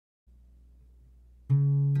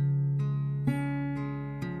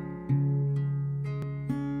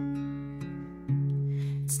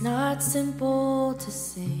It's not simple to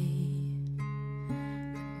say, but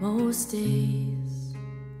most days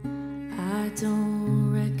I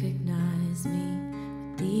don't recognize me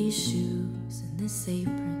with these shoes and this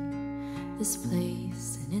apron. This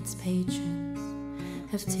place and its patrons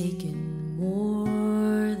have taken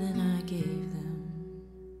more than I gave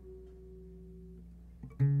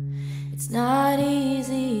them. It's not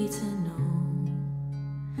easy to know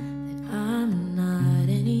that I'm not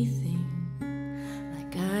anything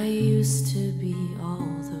like I used to be,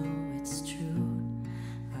 although it's true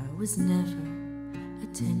I was never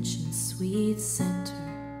attention's sweet center.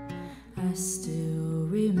 I still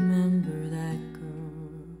remember that girl.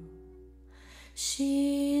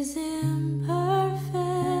 She's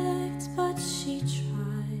imperfect, but she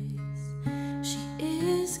tries. She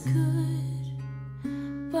is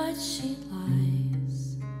good, but she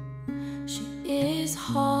lies. She is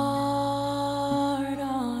hard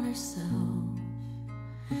on herself.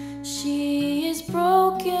 She is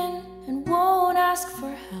broken and won't ask for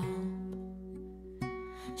help.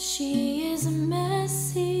 She is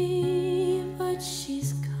messy, but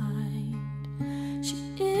she's kind. She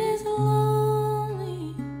is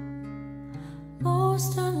lonely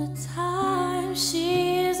most of the time.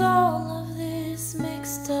 She is all of this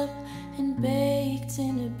mixed up and baked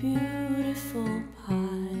in a beautiful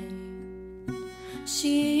pie.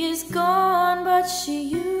 She is gone, but she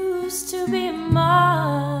used to be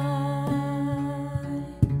mine.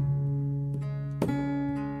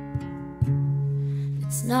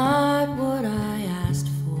 It's not what I asked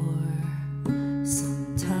for.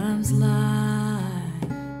 Sometimes life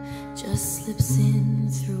just slips in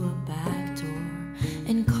through a back door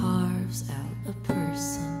and carves out a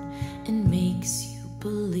person and makes you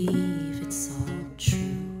believe it's all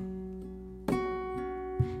true.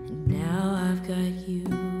 And now I've got you.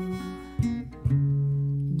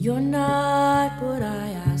 You're not what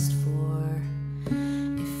I asked for.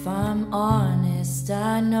 If I'm honest,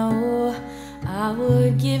 I know I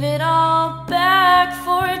would give it all back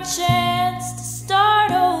for a chance to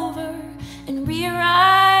start over and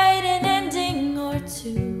rewrite an ending or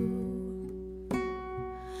two.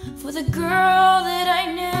 For the girl that I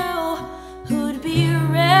knew who'd be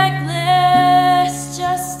reckless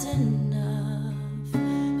just enough,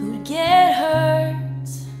 who'd get hurt,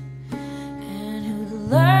 and who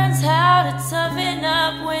learns how to toughen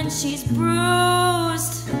up when she's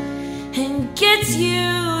bruised and gets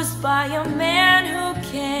used by a man who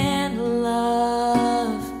can't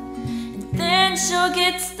love. And then she'll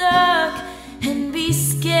get stuck and be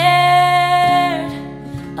scared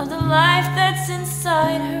of the life that's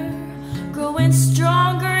inside her, growing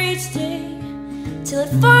stronger each day, till it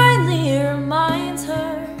finally reminds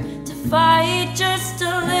her to fight just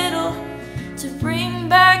a little, to bring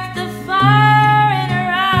back the fire in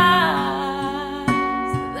her eyes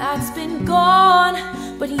that's been gone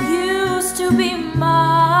but used to be mine.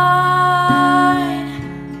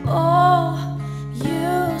 Oh,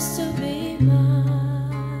 used to be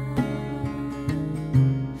mine.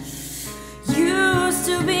 Used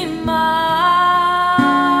to be mine.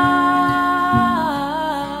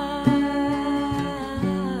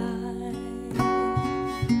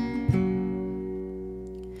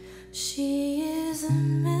 She is